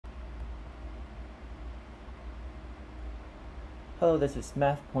Hello, this is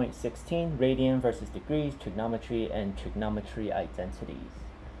Math.16, Radian versus degrees, trigonometry, and trigonometry identities.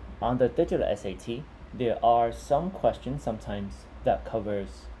 On the digital SAT, there are some questions sometimes that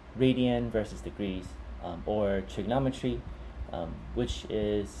covers radian versus degrees or trigonometry, which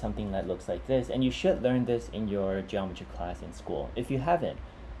is something that looks like this. And you should learn this in your geometry class in school. If you haven't,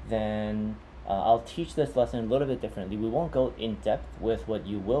 then I'll teach this lesson a little bit differently. We won't go in depth with what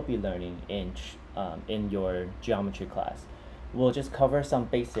you will be learning in your geometry class. We'll just cover some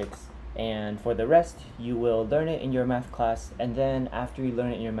basics, and for the rest you will learn it in your math class, and then after you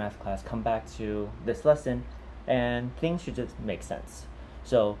learn it in your math class, come back to this lesson and things should just make sense.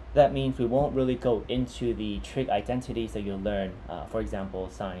 So that means we won't really go into the trig identities that you'll learn, for example,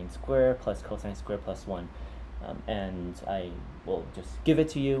 sine square plus cosine square plus 1, and I will just give it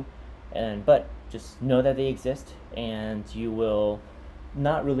to you, but just know that they exist, and you will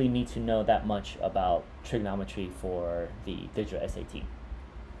not really need to know that much about trigonometry for the digital SAT.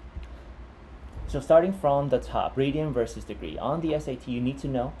 So starting from the top, radian versus degree. On the SAT, you need to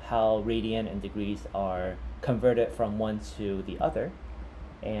know how radian and degrees are converted from one to the other.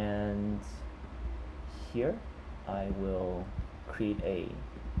 And here, I will create a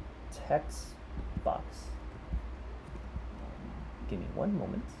text box. Give me one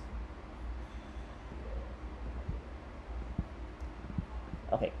moment.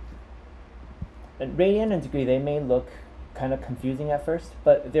 Okay, and radian and degree, they may look kind of confusing at first,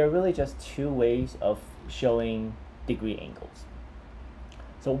 but they're really just two ways of showing degree angles.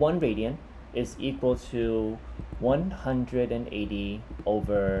 So 1 radian is equal to 180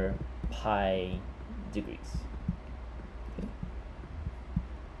 over pi degrees. Okay.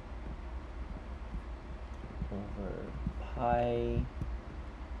 Over pi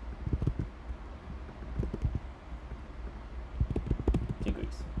degrees.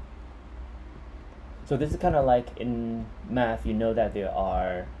 So this is kind of like in math, you know that there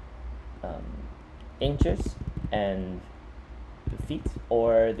are inches and feet,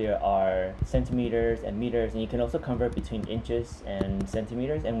 or there are centimeters and meters, and you can also convert between inches and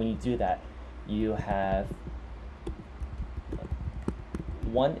centimeters. And when you do that, you have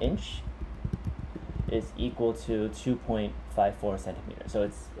 1 inch is equal to 2.54 centimeters. So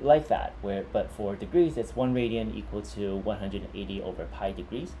it's like that, but for degrees, it's 1 radian equal to 180 over pi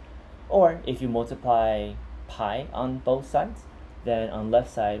degrees. Or if you multiply pi on both sides, then on left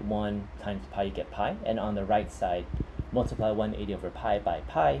side 1 times pi, you get pi, and on the right side multiply 180 over pi by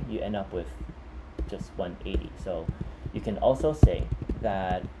pi, you end up with just 180. So you can also say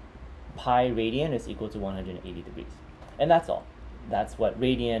that pi radian is equal to 180 degrees. And that's all. That's what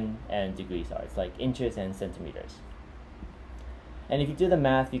radian and degrees are. It's like inches and centimeters. And if you do the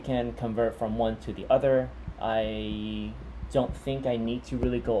math, you can convert from one to the other. I don't think I need to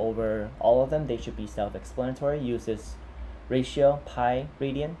really go over all of them. They should be self-explanatory. Use this ratio, pi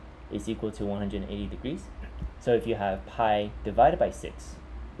radian is equal to 180 degrees. So if you have pi divided by 6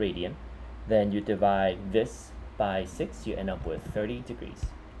 radian, then you divide this by 6, you end up with 30 degrees.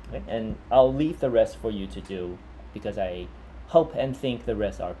 Okay? And I'll leave the rest for you to do, because I hope and think the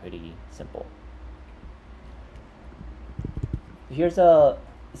rest are pretty simple. Here's a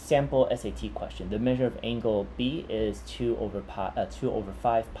sample SAT question. The measure of angle B is 2 over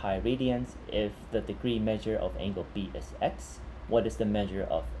 5 pi radians. If the degree measure of angle B is x, what is the measure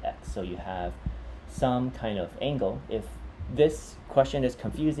of x? So you have some kind of angle. If this question is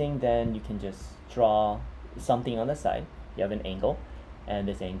confusing, then you can just draw something on the side. You have an angle, and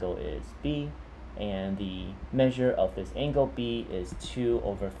this angle is B, and the measure of this angle B is 2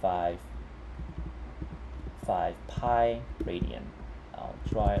 over 5 pi radian. I'll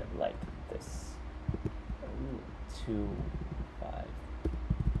draw it like this. 2 5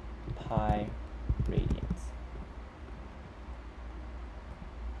 pi radians.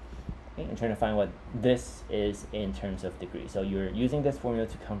 Okay, I'm trying to find what this is in terms of degree. So you're using this formula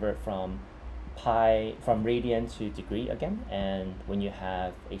to convert from radian to degree again, and when you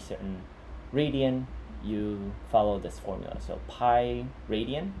have a certain radian, you follow this formula. So pi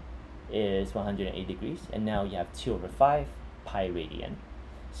radian is 180 degrees, and now you have 2 over 5 pi radian.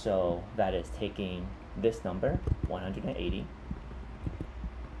 So that is taking this number, 180,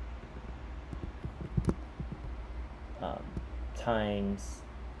 times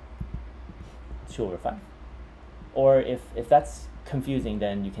 2 over 5. Or if that's confusing,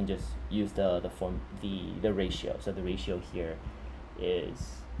 then you can just use the ratio. So the ratio here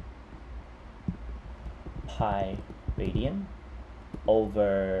is pi radian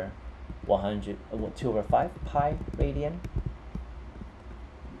over 2 over 5 pi radian.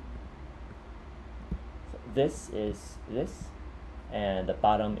 So this is this, and the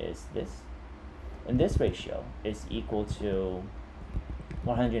bottom is this. And this ratio is equal to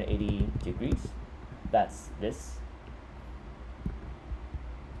 180 degrees, that's this,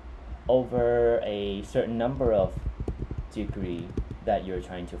 over a certain number of degree that you're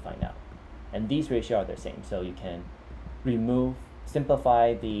trying to find out. And these ratios are the same, so you can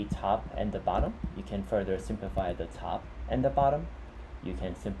simplify the top and the bottom. You can further simplify the top and the bottom. You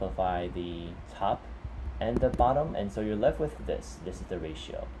can simplify the top and the bottom, and so you're left with this. This is the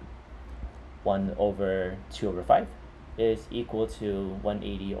ratio. 1 over 2 over 5 is equal to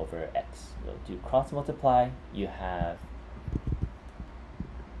 180 over x. We'll do cross multiply. You have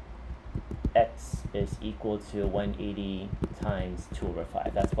x is equal to 180 times 2 over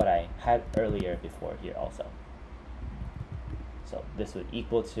 5. That's what I had earlier before here also. So this would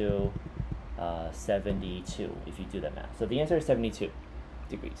equal to 72 if you do the math. So the answer is 72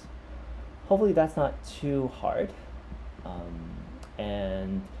 degrees. Hopefully that's not too hard.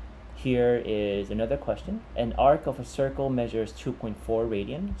 And here is another question. An arc of a circle measures 2.4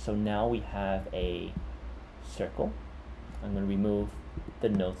 radian. So now we have a circle. I'm going to remove the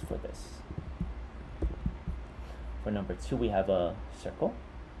notes for this. For number 2, we have a circle.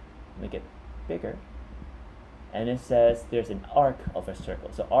 Make it bigger. And it says there's an arc of a circle.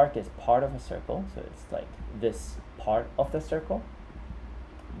 So arc is part of a circle. So it's like this part of the circle.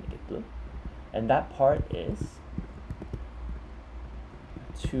 Make it blue. And that part is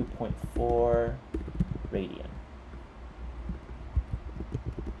 2.4 radian.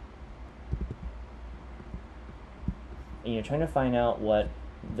 And you're trying to find out what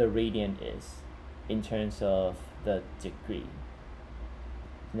the radian is in terms of the degree.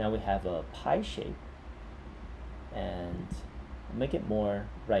 Now we have a pie shape, and make it more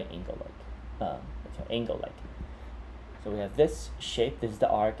right angle-like. So we have this shape, this is the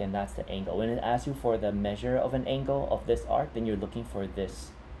arc, and that's the angle. When it asks you for the measure of an angle of this arc, then you're looking for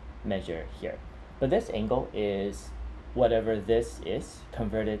this measure here. But this angle is whatever this is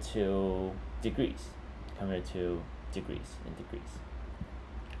converted to degrees,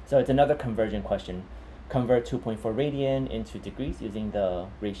 So it's another conversion question. Convert 2.4 radian into degrees using the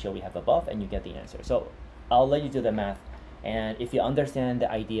ratio we have above, and you get the answer. So I'll let you do the math, and if you understand the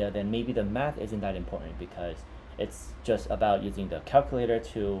idea, then maybe the math isn't that important because it's just about using the calculator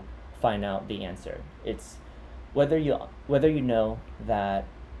to find out the answer. It's whether you know that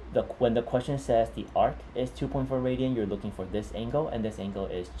when the question says the arc is 2.4 radian, you're looking for this angle, and this angle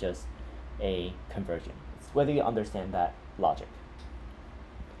is just a conversion. It's whether you understand that logic.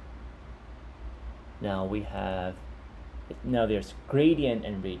 Now there's gradient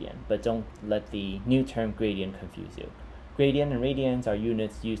and radian, but don't let the new term gradient confuse you. Gradient and radians are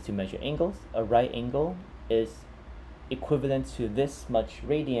units used to measure angles. A right angle is equivalent to this much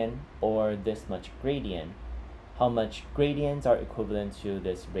radian or this much gradient. How much gradients are equivalent to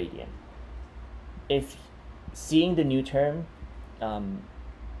this radian? If seeing the new term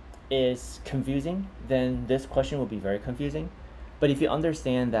is confusing, then this question will be very confusing. But if you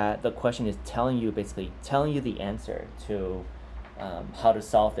understand that the question is basically telling you the answer to how to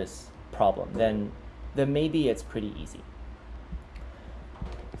solve this problem, then maybe it's pretty easy.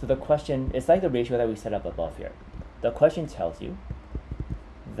 So the question, it's like the ratio that we set up above here. The question tells you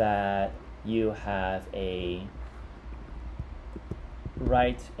that you have a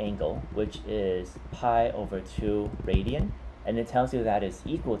right angle, which is pi over 2 radian, and it tells you that is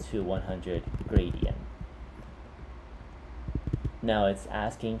equal to 100 gradient. Now it's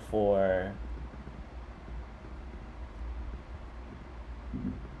asking for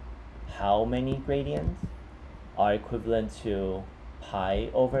how many gradients are equivalent to pi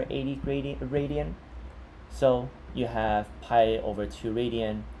over 80 radian. So you have pi over 2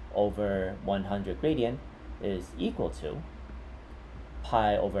 radian over 100 radian is equal to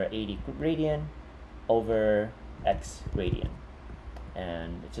pi over 80 radian over x radian.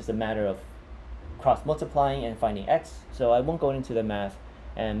 And it's just a matter of cross multiplying and finding x, so I won't go into the math,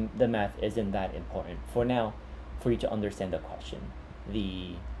 and the math isn't that important for now for you to understand the question.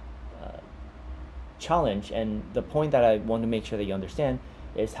 The challenge and the point that I want to make sure that you understand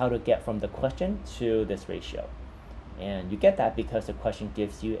is how to get from the question to this ratio. And you get that because the question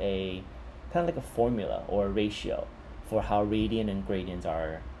gives you a kind of like a formula or a ratio for how radian and gradients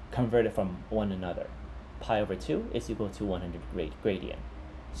are converted from one another. Pi over 2 is equal to 100 gradient.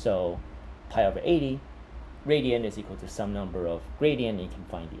 So pi over 80 radian is equal to some number of gradient, and you can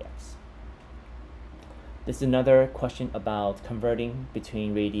find the x. This is another question about converting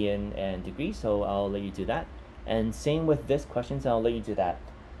between radian and degrees, so I'll let you do that. And same with this question, so I'll let you do that.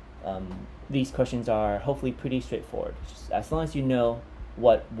 These questions are hopefully pretty straightforward. Just as long as you know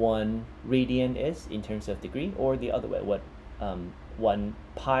what 1 radian is in terms of degree, or the other way, what 1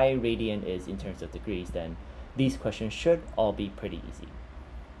 pi radian is in terms of degrees, then these questions should all be pretty easy.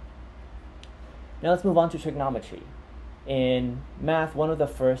 Now let's move on to trigonometry. In math, one of the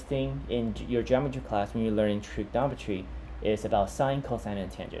first things in your geometry class when you're learning trigonometry is about sine, cosine,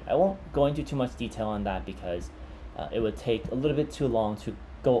 and tangent. I won't go into too much detail on that because it would take a little bit too long to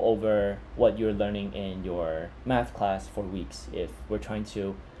go over what you're learning in your math class for weeks if we're trying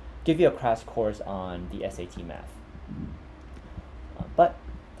to give you a crash course on the SAT math. But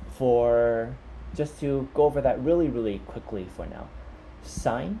for just to go over that really quickly for now,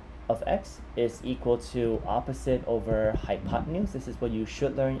 sine of x is equal to opposite over hypotenuse. This is what you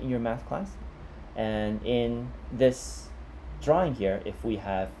should learn in your math class. And in this drawing here, if we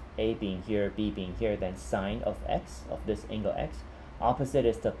have a being here, b being here, then sine of x, of this angle x, opposite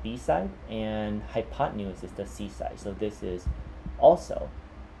is the b side and hypotenuse is the c side. So this is also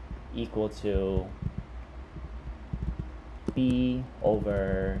equal to b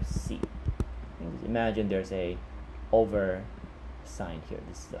over c. Imagine there's a over sign here.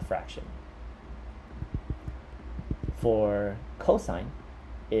 This is a fraction. For cosine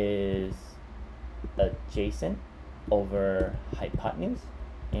is adjacent over hypotenuse,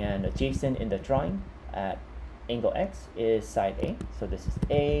 and adjacent in the drawing at angle x is side A, so this is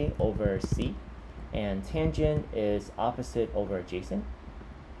A over C, and tangent is opposite over adjacent.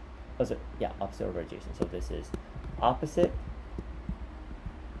 Oh, so, yeah, opposite over adjacent, so this is opposite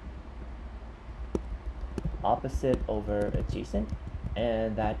over adjacent,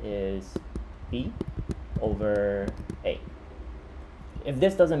 and that is B over A. If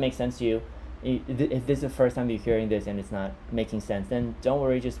this doesn't make sense to you, if this is the first time you're hearing this and it's not making sense, then don't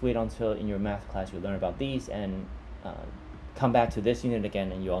worry, just wait until in your math class you learn about these and come back to this unit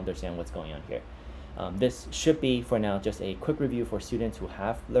again and you'll understand what's going on here. This should be, for now, just a quick review for students who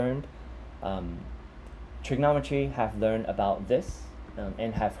have learned trigonometry, have learned about this,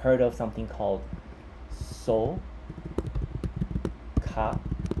 and have heard of something called SOL, KA,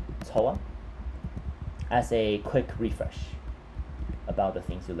 TOA, as a quick refresh about the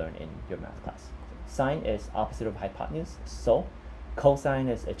things you learn in your math class. Sine is opposite of hypotenuse, SOL. Cosine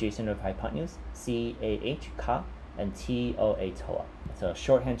is adjacent of hypotenuse, CAH, KA, and TOA, TOA. It's a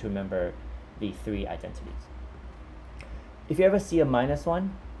shorthand to remember the three identities. If you ever see a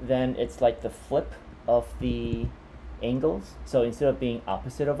 -1, then it's like the flip of the angles. So instead of being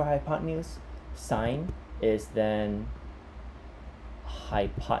opposite over hypotenuse, sine is then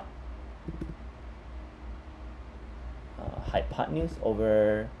hypotenuse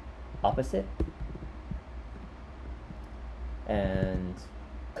over opposite, and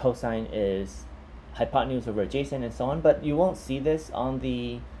cosine is hypotenuse over adjacent, and so on. But you won't see this on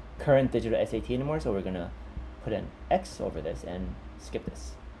the current digital SAT anymore, so we're gonna put an X over this and skip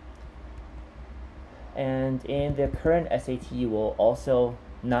this. And in the current SAT, you will also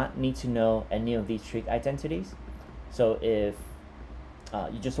not need to know any of these trig identities. So if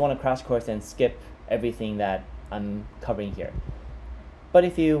you just want to crash course and skip everything that I'm covering here. But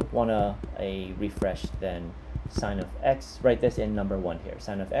if you want a refresh, then sine of x, write this in number 1 here.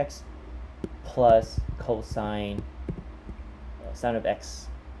 Sine of x plus cosine, sine of x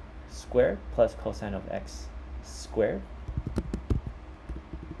squared plus cosine of x squared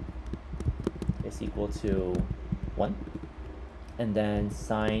is equal to 1. And then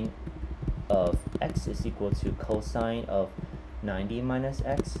sine of x is equal to cosine of 90 minus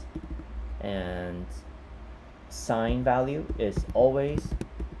x, and sine value is always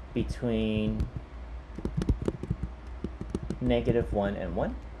between -1 and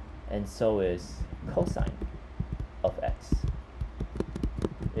 1, and so is cosine of x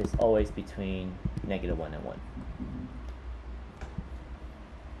is always between -1 and 1.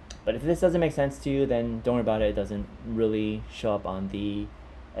 But if this doesn't make sense to you, then don't worry about it. It doesn't really show up on the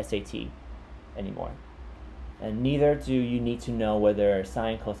SAT anymore. And neither do you need to know whether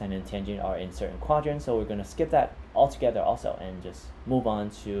sine, cosine, and tangent are in certain quadrants, so we're going to skip that altogether also and just move on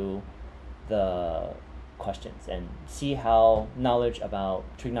to the questions and see how knowledge about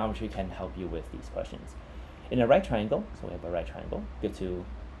trigonometry can help you with these questions. In a right triangle, so we have a right triangle, good to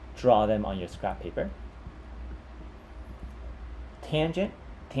draw them on your scrap paper. Tangent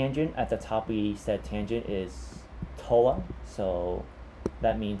at the top, we said tangent is TOA, so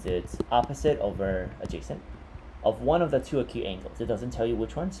that means it's opposite over adjacent of one of the two acute angles. It doesn't tell you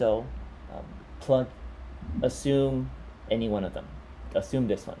which one, so assume any one of them. Assume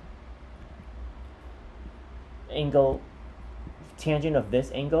this one. Tangent of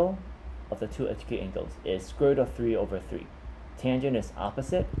this angle, of the two acute angles, is square root of 3 over 3. Tangent is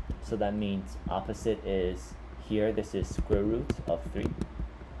opposite, so that means opposite is here. This is square root of 3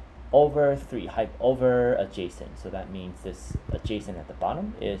 over 3, over adjacent, so that means this adjacent at the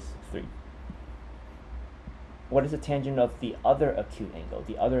bottom is 3. what is the tangent of the other acute angle?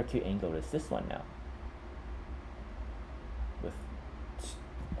 The other acute angle is this one now, with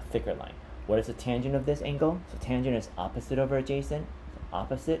a thicker line. What is the tangent of this angle? So tangent is opposite over adjacent. So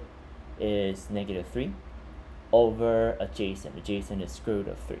opposite is -3 over adjacent. Adjacent is square root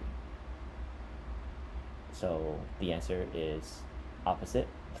of 3. So the answer is opposite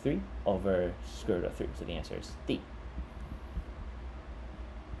 3 over square root of 3. So the answer is D.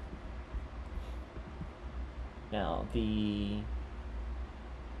 Now the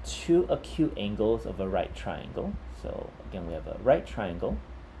two acute angles of a right triangle. So again, we have a right triangle.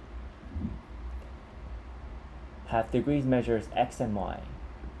 Have degrees measures x and y.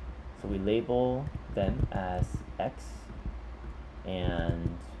 So we label them as x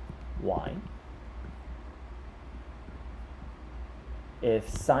and y. If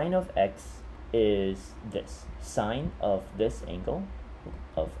sine of x is this, sine of this angle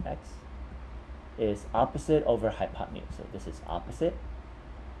of x is opposite over hypotenuse. So this is opposite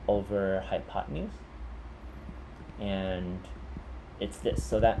over hypotenuse, and it's this.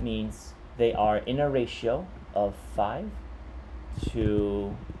 So that means they are in a ratio of 5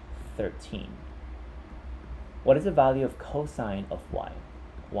 to 13. What is the value of cosine of y?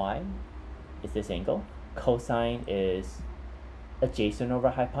 Y is this angle. Cosine is adjacent over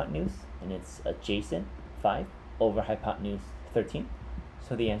hypotenuse, and it's adjacent 5 over hypotenuse 13.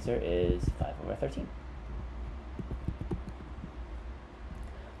 So the answer is 5 over 13.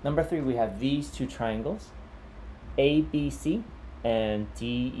 Number 3, we have these two triangles. ABC and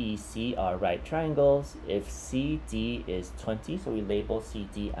DEC are right triangles. If CD is 20, so we label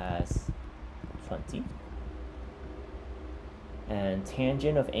CD as 20. And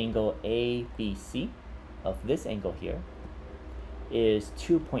tangent of angle ABC, of this angle here, is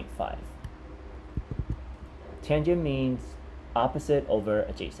 2.5. Tangent means opposite over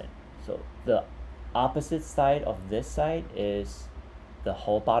adjacent. So the opposite side of this side is the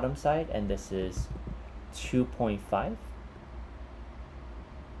whole bottom side, and this is 2.5.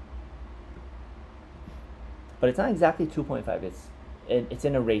 But it's not exactly 2.5. It's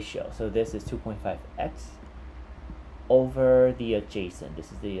in a ratio. So this is 2.5x over the adjacent.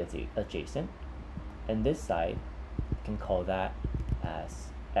 This is the adjacent, and this side, you can call that as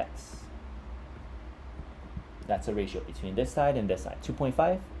x. That's a ratio between this side and this side.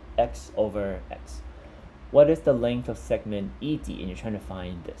 2.5 x over x. What is the length of segment ED? And you're trying to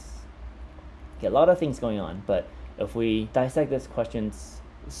find this. Okay, a lot of things going on, but if we dissect this question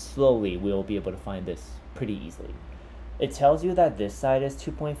slowly, we'll be able to find this pretty easily. It tells you that this side is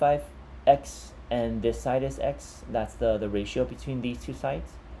 2.5 x and this side is x. That's the ratio between these two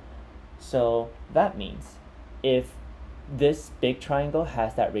sides. So that means if this big triangle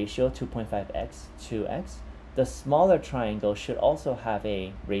has that ratio 2.5x to x, the smaller triangle should also have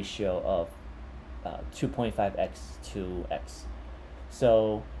a ratio of 2.5x to x.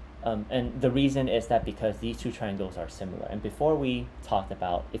 So and the reason is that because these two triangles are similar. And before we talked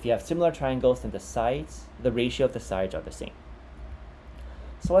about, if you have similar triangles, then the sides, the ratio of the sides are the same.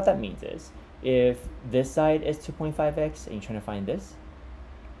 So what that means is, if this side is 2.5x and you're trying to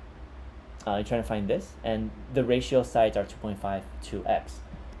find this, and the ratio sides are 2.5 to x.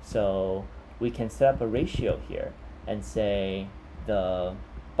 So we can set up a ratio here and say the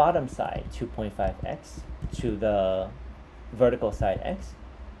bottom side, 2.5x, to the vertical side x,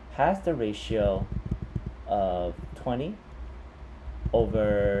 has the ratio of 20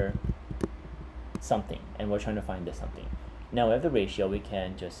 over something, and we're trying to find this something. Now we have the ratio, we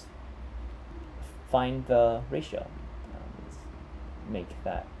can just find the ratio. Let's make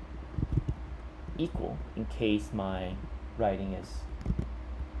that equal in case my writing is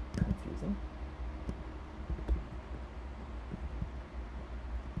confusing.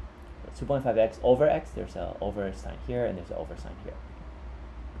 2.5x over x, there's a over sign here and there's an over sign here.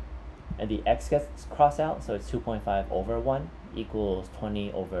 And the x gets crossed out, so it's 2.5 over 1 equals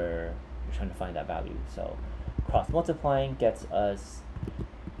 20 over, we're trying to find that value. So cross multiplying gets us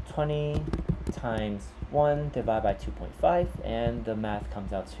 20 times 1 divided by 2.5, and the math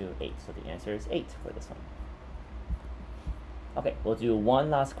comes out to 8. So the answer is 8 for this one. Okay, we'll do one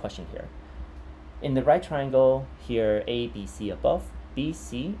last question here. In the right triangle here, ABC above,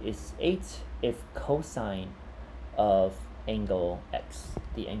 BC is 8 if cosine of angle x.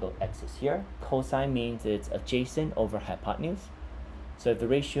 The angle x is here. Cosine means it's adjacent over hypotenuse. So if the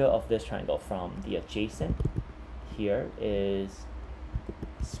ratio of this triangle from the adjacent here is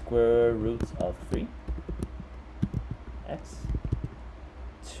square root of 3 x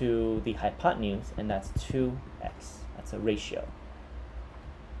to the hypotenuse, and that's 2x. That's a ratio.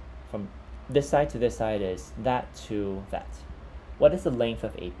 From this side to this side is that to that. What is the length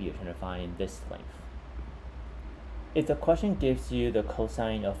of AP? You're trying to find this length. if the question gives you the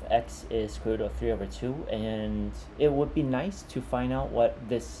cosine of x is square root of 3 over 2, and it would be nice to find out what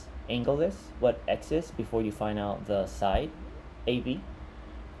this angle is, what x is, before you find out the side, AB.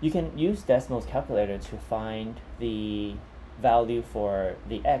 You can use Desmos calculator to find the value for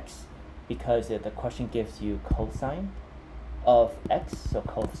the x, because if the question gives you cosine of x, so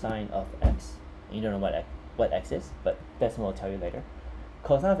cosine of x, you don't know what x is, but Desmos will tell you later.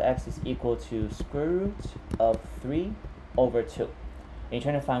 Cosine of x is equal to square root of 3 over 2. And you're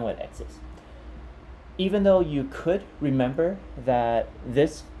trying to find what x is. Even though you could remember that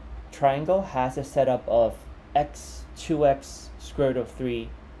this triangle has a setup of x, 2x, square root of 3,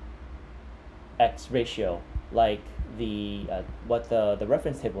 x ratio, like the what the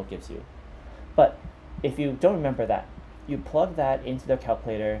reference table gives you. But if you don't remember that, you plug that into the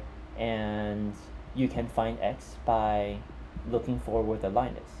calculator and you can find x by looking for where the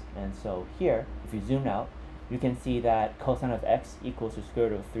line is. And so here, if you zoom out, you can see that cosine of x equals to square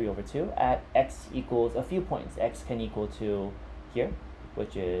root of 3 over 2 at x equals a few points. X can equal to here,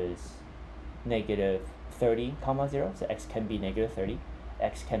 which is negative 30 comma 0, so x can be negative 30,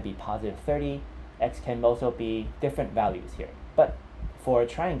 x can be positive 30, x can also be different values here. But for a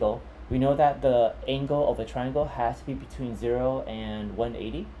triangle, we know that the angle of a triangle has to be between 0 and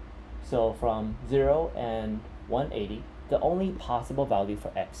 180. So from 0 and 180, the only possible value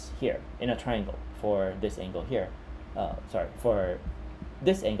for x here in a triangle for this angle here, for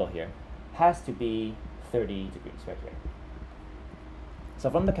this angle here, has to be 30 degrees right here. So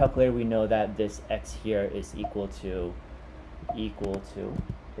from the calculator, we know that this x here is equal to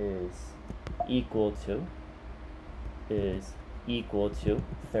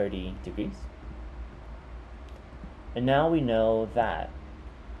 30 degrees. And now we know that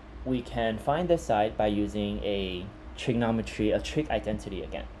we can find this side by using a trigonometry, a trig identity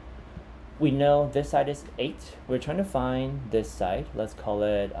again. We know this side is 8. We're trying to find this side. Let's call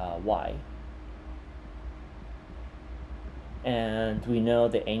it y. And we know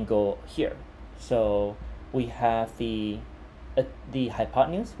the angle here. So we have the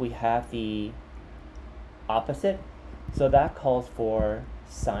hypotenuse, we have the opposite. So that calls for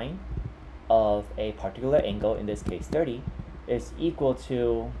sine of a particular angle, in this case 30, is equal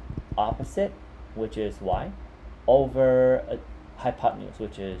to opposite, which is y, over a hypotenuse,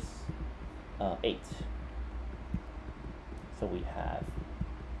 which is 8. So we have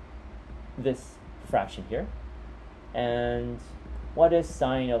this fraction here. And what is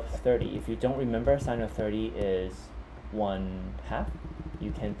sine of 30? If you don't remember, sine of 30 is 1/2.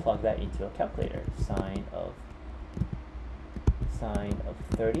 You can plug that into a calculator. Sine of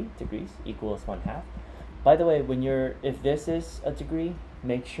 30 degrees equals 1/2. By the way, if this is a degree,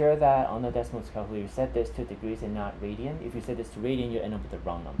 make sure that on the Desmos calculator you set this to degrees and not radian. If you set this to radian, you end up with the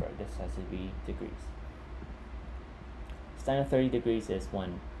wrong number. This has to be degrees. Sine of 30 degrees is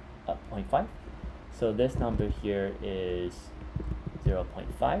 1.5. So this number here is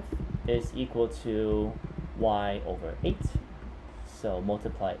 0.5 is equal to y over 8. So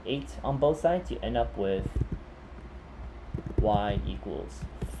multiply 8 on both sides, you end up with y equals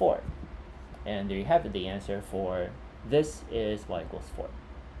 4. And there you have it. The answer for this is y equals 4.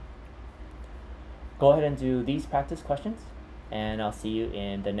 Go ahead and do these practice questions, and I'll see you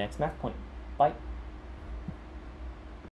in the next math point. Bye.